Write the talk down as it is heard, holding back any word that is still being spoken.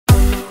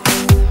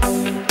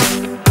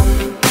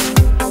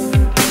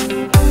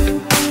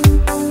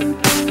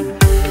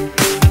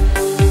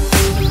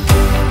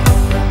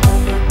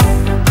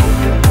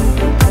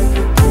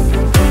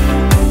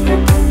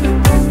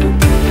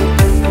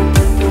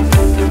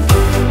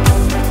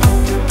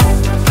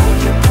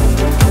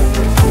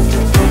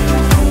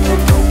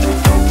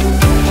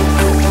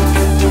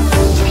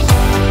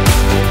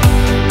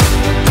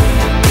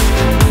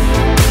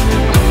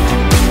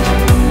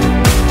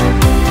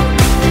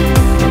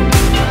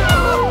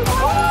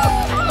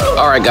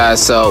Alright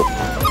guys, so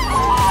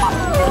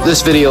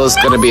this video is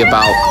going to be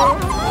about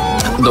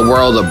the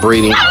world of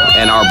breeding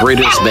and our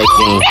breeders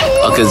making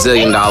a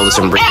gazillion dollars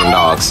from breeding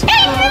dogs.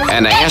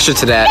 And the answer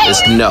to that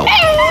is no,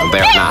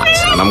 they're not.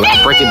 And I'm going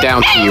to break it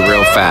down to you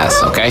real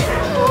fast, okay?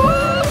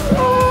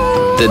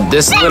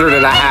 This litter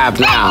that I have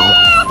now,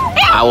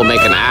 I will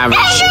make an average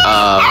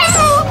of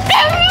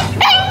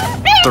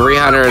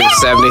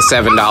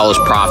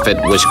 $377 profit,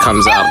 which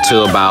comes out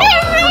to about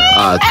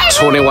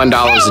 $21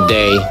 a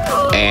day,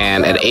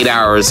 and at 8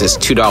 hours is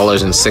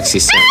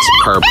 $2.60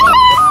 per pup.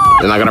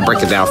 And I'm gonna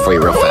break it down for you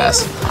real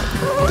fast.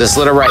 This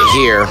litter right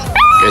here,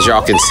 as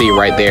y'all can see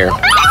right there,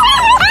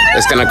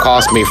 it's gonna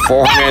cost me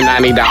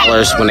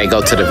 $490 when they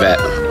go to the vet.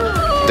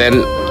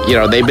 Then, you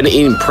know, they've been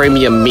eating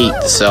premium meat,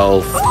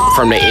 so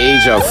from the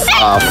age of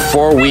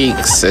 4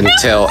 weeks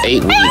until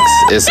 8 weeks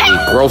is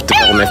a growth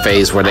development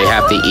phase where they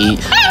have to eat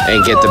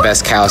and get the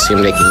best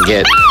calcium they can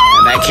get.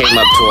 And that came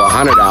up to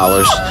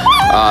 $100.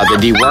 The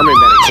deworming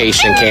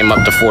medication came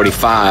up to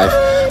 $45.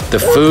 The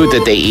food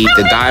that they eat,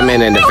 the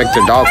Diamond and the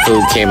Victor dog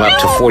food, came up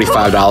to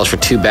 $45 for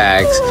 2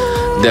 bags.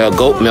 The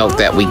goat milk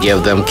that we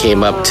give them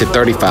came up to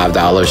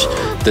 $35.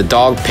 The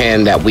dog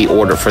pen that we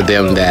order for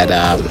them that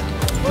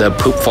the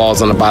poop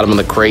falls on the bottom of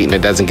the crate and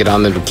it doesn't get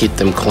on them to keep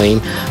them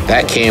clean,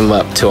 that came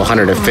up to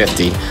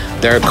 $150.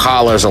 Their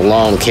collars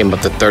alone came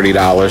up to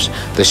 $30.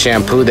 The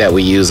shampoo that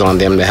we use on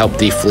them to help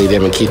deflea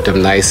them and keep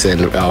them nice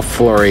and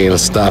flurry and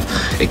stuff,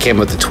 it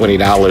came up to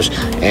 $20.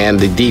 And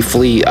the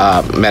deflea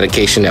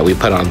medication that we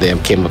put on them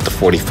came up to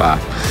 $45.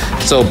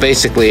 So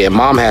basically, a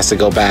mom has to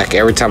go back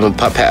every time a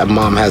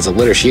mom has a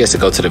litter, she has to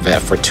go to the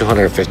vet for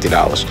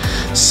 $250.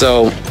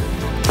 So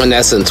in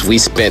essence, we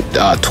spent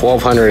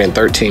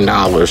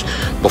 $1,213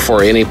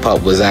 before any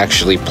pup was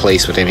actually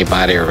placed with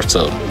anybody or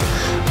so.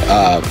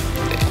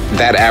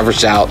 That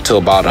averaged out to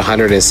about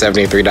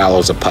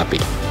 $173 a puppy.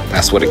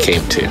 That's what it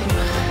came to.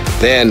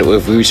 Then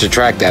if we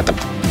subtract that, the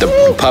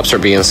pups are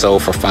being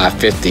sold for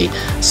 $550,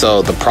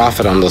 so the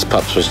profit on those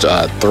pups was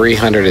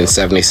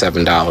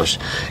 $377.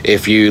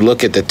 If you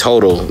look at the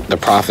total, the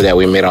profit that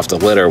we made off the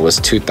litter was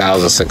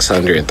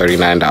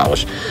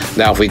 $2,639.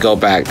 Now if we go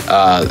back,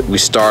 we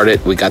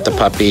got the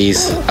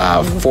puppies,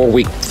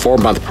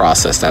 4-month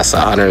process. That's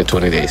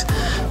 120 days,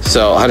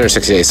 so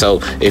 160 days. So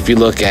if you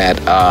look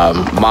at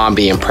mom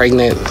being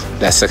pregnant,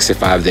 that's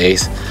 65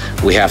 days.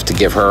 We have to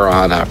give her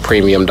on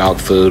premium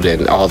dog food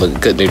and all the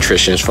good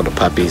nutrition for the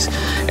puppies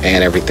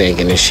and everything,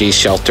 and then she's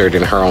sheltered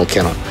in her own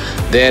kennel.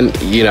 Then,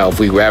 you know, if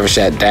we average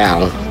that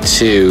down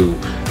to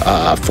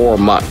a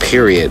 4-month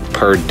period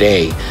per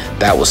day,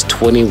 that was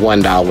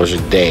 $21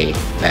 a day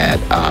that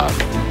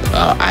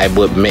I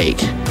would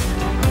make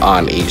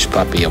on each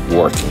puppy of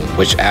working,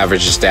 which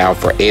averages down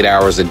for 8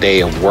 hours a day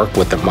of work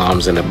with the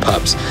moms and the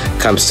pups,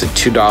 comes to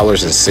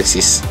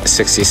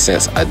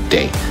 $2.60 a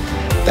day.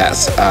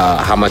 That's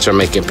how much I'm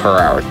making per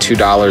hour,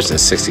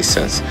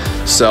 $2.60.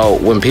 So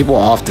when people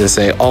often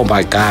say, oh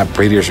my God,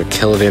 breeders are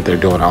killing it, they're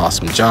doing an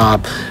awesome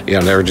job, you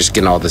know, they're just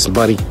getting all this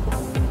money,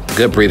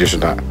 good breeders are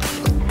not.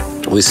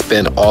 We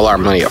spend all our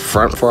money up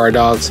front for our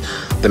dogs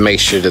to make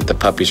sure that the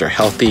puppies are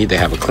healthy, they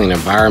have a clean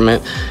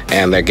environment,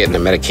 and they're getting the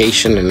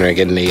medication and they're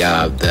getting the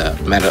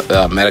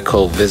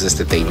medical visits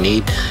that they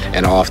need.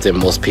 And often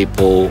most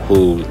people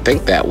who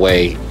think that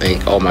way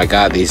think, oh my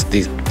God,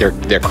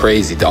 they're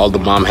crazy. All the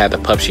mom had the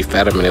pup, she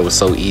fed them and it was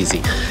so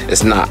easy.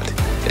 It's not.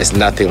 It's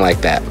nothing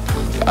like that.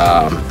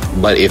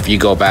 But if you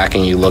go back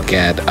and you look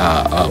at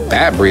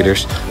bad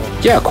breeders,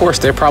 yeah, of course,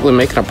 they're probably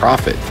making a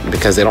profit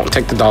because they don't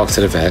take the dogs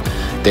to the vet.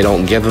 They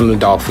don't give them the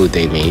dog food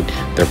they need.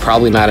 They're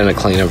probably not in a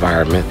clean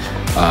environment.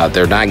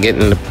 They're not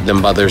getting the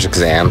mother's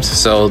exams.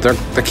 So they're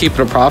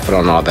keeping a profit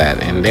on all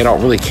that. And they don't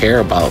really care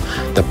about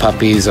the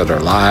puppies or their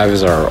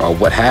lives or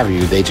what have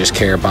you. They just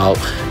care about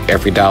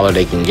every dollar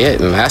they can get.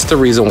 And that's the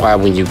reason why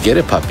when you get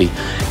a puppy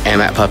and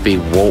that puppy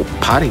won't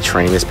potty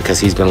train, is because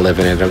he's been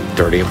living in a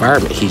dirty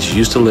environment. He's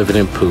used to living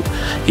in poop.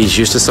 He's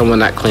used to someone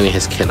not cleaning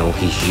his kennel.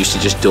 He's used to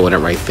just doing it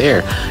right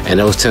there. And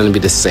those tend to be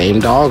the same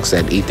dogs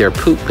that eat their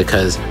poop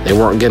because they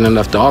weren't getting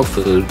enough dog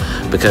food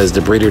because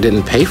the breeder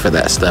didn't pay for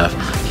that stuff.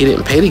 He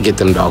didn't pay to get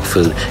them dog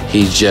food.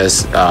 He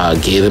just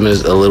gave them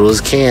as little as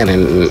can,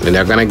 and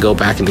they're gonna go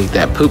back and eat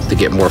that poop to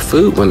get more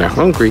food when they're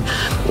hungry.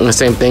 And the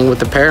same thing with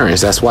the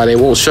parents. That's why they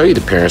won't show you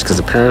the parents, because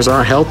the parents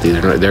aren't healthy.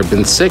 They've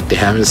been sick. They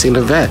haven't seen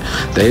a vet.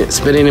 They didn't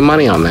spend any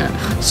money on that.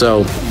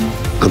 So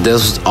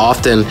this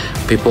often,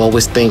 people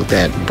always think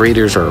that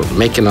breeders are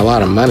making a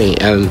lot of money,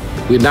 and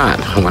we're not.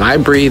 When I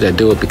breed, I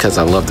do it because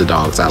I love the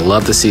dogs. I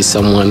love to see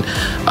someone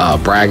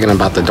bragging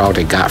about the dog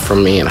they got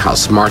from me and how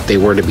smart they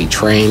were to be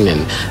trained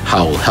and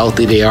how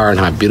healthy they are and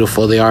how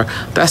beautiful they are.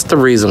 That's the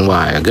reason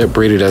why. A good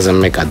breeder doesn't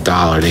make a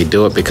dollar. They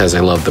do it because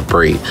they love the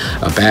breed.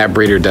 A bad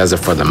breeder does it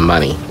for the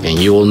money. And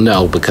you will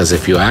know, because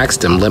if you ask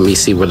them, let me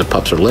see where the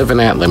pups are living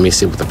at, let me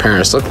see what the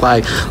parents look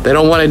like, they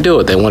don't want to do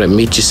it. They want to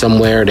meet you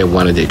somewhere. They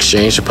want to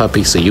exchange the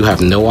puppies so you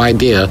have no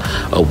idea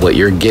of what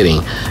you're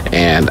getting.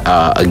 And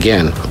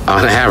again,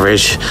 on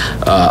average,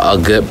 a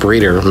good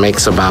breeder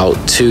makes about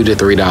 $2 to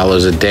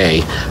 $3 a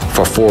day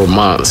for 4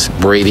 months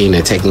breeding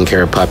and taking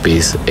care of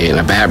puppies. And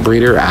a bad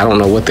breeder, I don't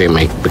know what they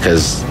make,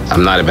 because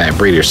I'm not a bad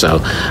breeder, so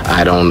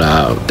I don't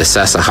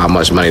assess how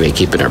much money they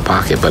keep in their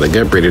pocket. But a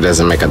good breeder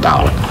doesn't make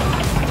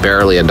 $1,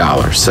 barely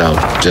 $1. So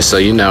just so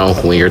you know,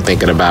 when you're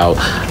thinking about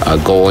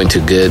going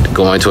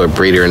to a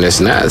breeder and this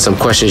and that, some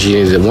questions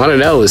you need to want to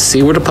know is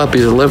see where the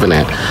puppies are living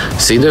at,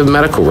 see the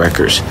medical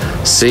records,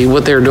 see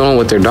what they're doing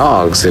with their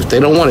dogs. If they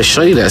don't want to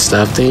show you that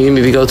stuff, then you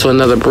need to go to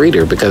another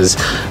breeder, because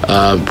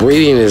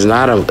breeding is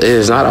not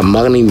a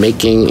money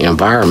making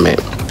environment.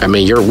 I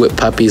mean, you're with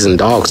puppies and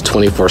dogs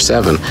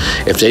 24/7.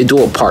 If they do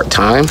it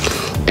part-time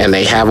and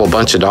they have a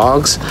bunch of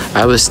dogs,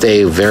 I would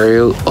stay very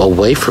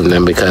away from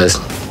them, because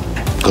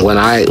when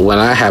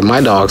I have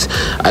my dogs,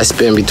 I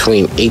spend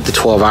between 8 to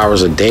 12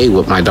 hours a day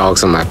with my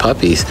dogs and my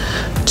puppies,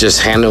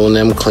 just handling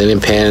them, cleaning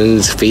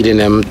pens, feeding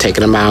them,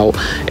 taking them out.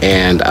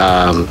 And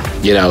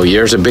you know,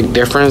 there's a big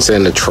difference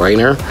in a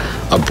trainer,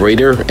 a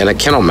breeder, and a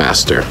kennel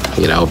master.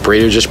 You know, a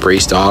breeder just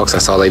breeds dogs.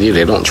 That's all they do.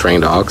 They don't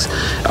train dogs.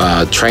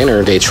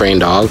 Trainer, they train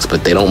dogs,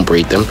 but they don't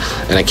breed them.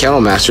 And a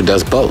kennel master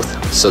does both.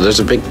 So there's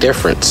a big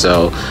difference.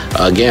 So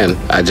again,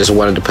 I just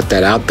wanted to put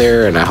that out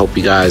there, and I hope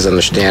you guys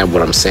understand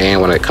what I'm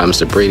saying when it comes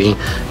to breeding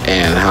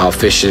and how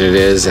efficient it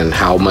is and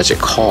how much it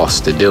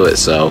costs to do it.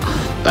 So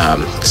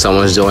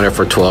someone's doing it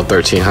for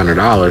 $1,200,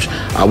 $1,300.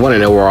 I want to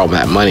know where all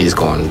that money is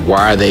going.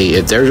 Why are they,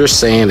 if they're just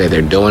saying that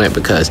they're doing it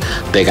because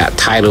they got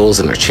titles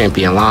and they're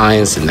champion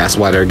lines, and that's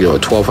why they're doing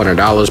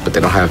 $1,200, but they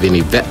don't have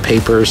any vet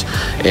papers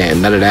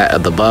and none of that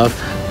of the above,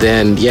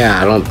 then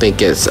yeah, I don't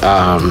think it's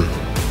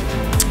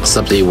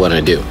something you want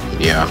to do.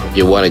 Yeah,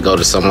 you want to go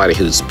to somebody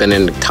who's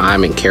spending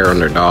time and care on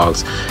their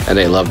dogs, and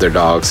they love their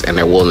dogs, and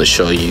they're willing to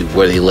show you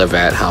where they live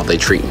at, how they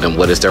treat them,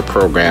 what is their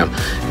program,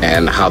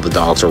 and how the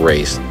dogs are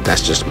raised.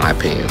 That's just my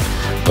opinion.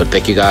 But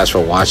thank you guys for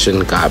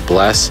watching. God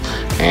bless,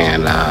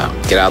 and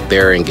get out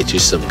there and get you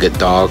some good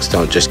dogs.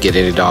 Don't just get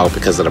any dog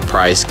because of the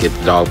price. Get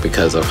the dog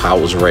because of how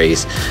it was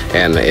raised,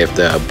 and if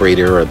the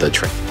breeder or the